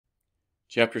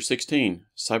Chapter 16,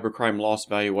 Cybercrime Loss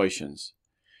Valuations.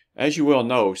 As you well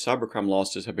know, cybercrime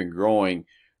losses have been growing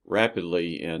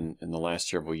rapidly in the last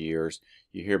several years.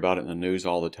 You hear about it in the news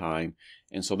all the time.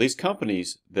 And so these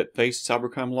companies that face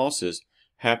cybercrime losses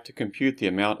have to compute the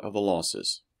amount of the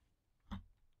losses.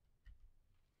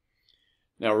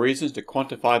 Now, reasons to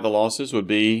quantify the losses would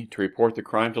be to report the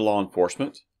crime to law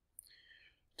enforcement,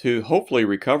 to hopefully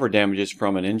recover damages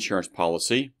from an insurance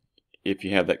policy, if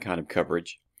you have that kind of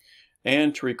coverage,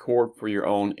 and to record for your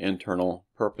own internal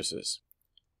purposes.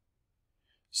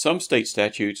 Some state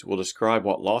statutes will describe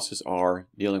what losses are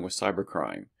dealing with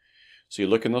cybercrime. So you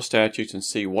look in those statutes and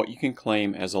see what you can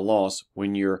claim as a loss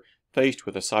when you're faced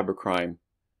with a cybercrime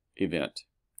event.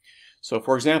 So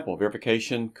for example,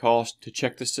 verification cost to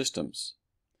check the systems,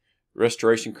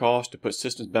 restoration cost to put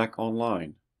systems back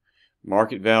online,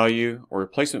 market value or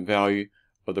replacement value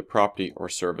of the property or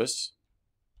service,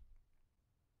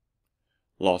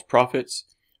 lost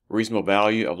profits, reasonable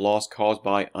value of loss caused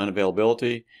by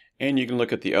unavailability, and you can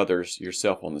look at the others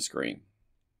yourself on the screen.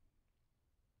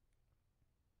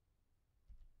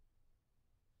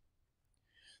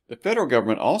 The federal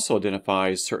government also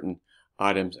identifies certain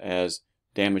items as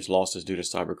damage losses due to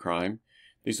cybercrime.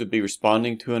 These would be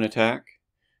responding to an attack,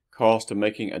 cost of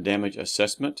making a damage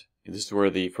assessment, and this is where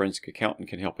the forensic accountant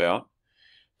can help out,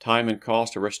 time and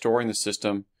cost of restoring the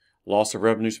system, loss of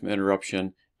revenues from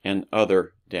interruption, and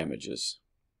other damages.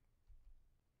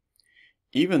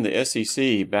 Even the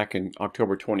SEC back in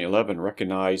October 2011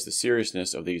 recognized the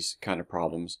seriousness of these kind of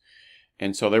problems,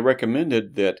 and so they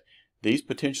recommended that these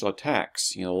potential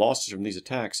attacks, losses from these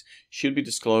attacks, should be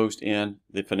disclosed in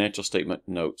the financial statement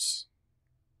notes.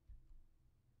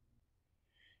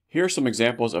 Here are some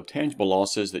examples of tangible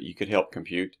losses that you could help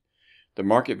compute: the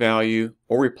market value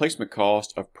or replacement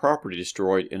cost of property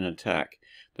destroyed in an attack,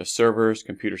 the servers,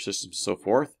 computer systems, and so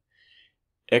forth,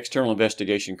 external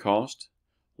investigation cost,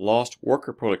 lost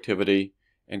worker productivity,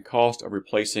 and cost of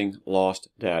replacing lost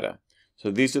data. So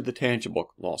these are the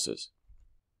tangible losses.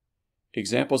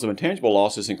 Examples of intangible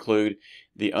losses include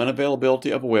the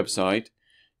unavailability of a website.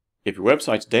 If your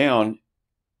website's down,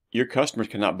 your customers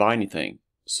cannot buy anything,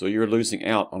 so you're losing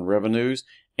out on revenues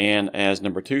and, as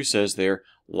number 2 says there,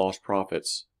 lost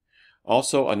profits.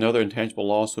 Also, another intangible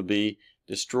loss would be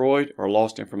destroyed or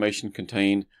lost information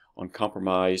contained on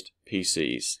compromised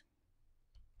PCs.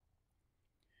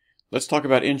 Let's talk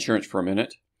about insurance for a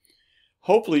minute.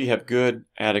 Hopefully you have good,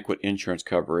 adequate insurance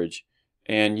coverage,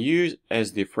 and you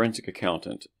as the forensic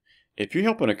accountant, if you're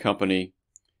helping a company,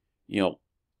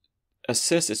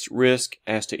 assess its risk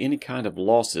as to any kind of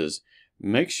losses,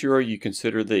 make sure you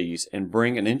consider these and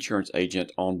bring an insurance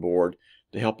agent on board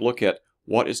to help look at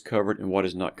what is covered and what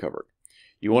is not covered.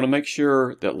 You want to make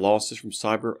sure that losses from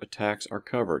cyber attacks are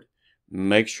covered.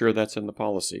 Make sure that's in the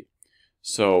policy.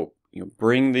 So,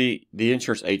 bring the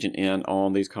insurance agent in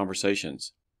on these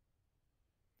conversations.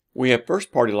 We have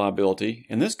first-party liability,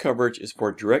 and this coverage is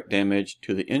for direct damage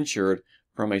to the insured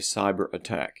from a cyber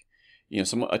attack.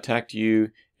 Someone attacked you,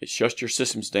 it shuts your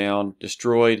systems down,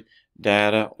 destroyed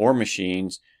data or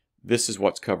machines. This is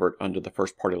what's covered under the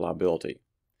first-party liability.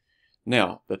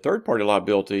 Now, the third-party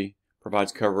liability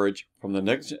provides coverage from the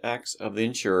negligent acts of the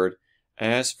insured,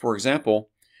 as, for example,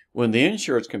 when the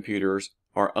insured's computers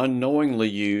are unknowingly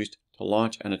used to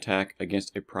launch an attack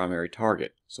against a primary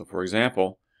target. So, for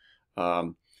example,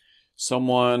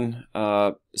 someone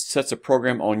sets a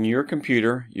program on your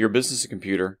computer, your business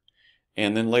computer,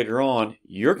 and then later on,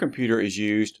 your computer is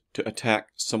used to attack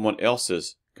someone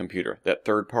else's computer, that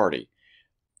third party.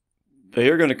 They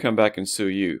are going to come back and sue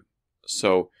you.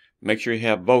 So, make sure you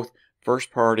have both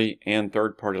first-party and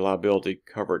third-party liability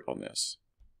covered on this.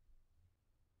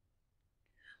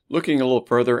 Looking a little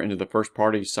further into the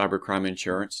first-party cybercrime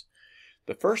insurance,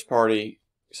 the first-party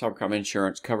cybercrime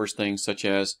insurance covers things such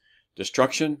as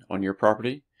destruction on your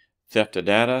property, theft of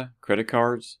data, credit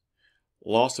cards,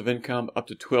 loss of income up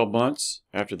to 12 months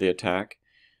after the attack,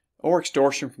 or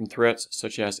extortion from threats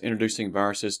such as introducing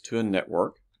viruses to a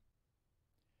network,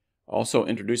 also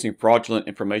introducing fraudulent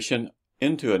information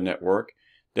into a network,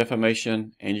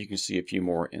 defamation, and you can see a few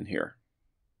more in here.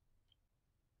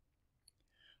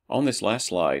 On this last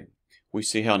slide, we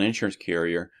see how an insurance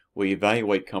carrier will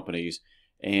evaluate companies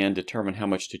and determine how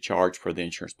much to charge for the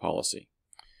insurance policy.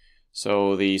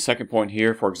 So the second point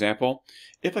here, for example,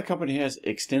 if a company has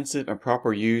extensive and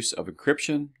proper use of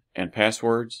encryption and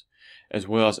passwords, as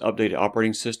well as updated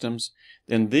operating systems,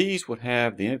 then these would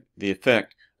have the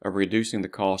effect of reducing the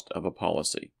cost of a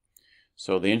policy.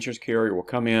 So the insurance carrier will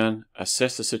come in,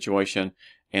 assess the situation,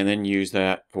 and then use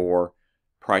that for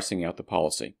pricing out the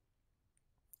policy.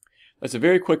 That's a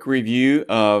very quick review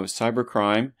of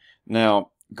cybercrime.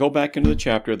 Now, go back into the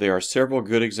chapter. There are several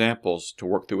good examples to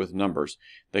work through with numbers.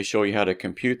 They show you how to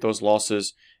compute those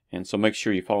losses, and so make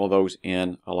sure you follow those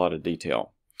in a lot of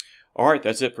detail. All right,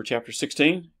 that's it for Chapter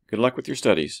 16. Good luck with your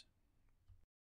studies.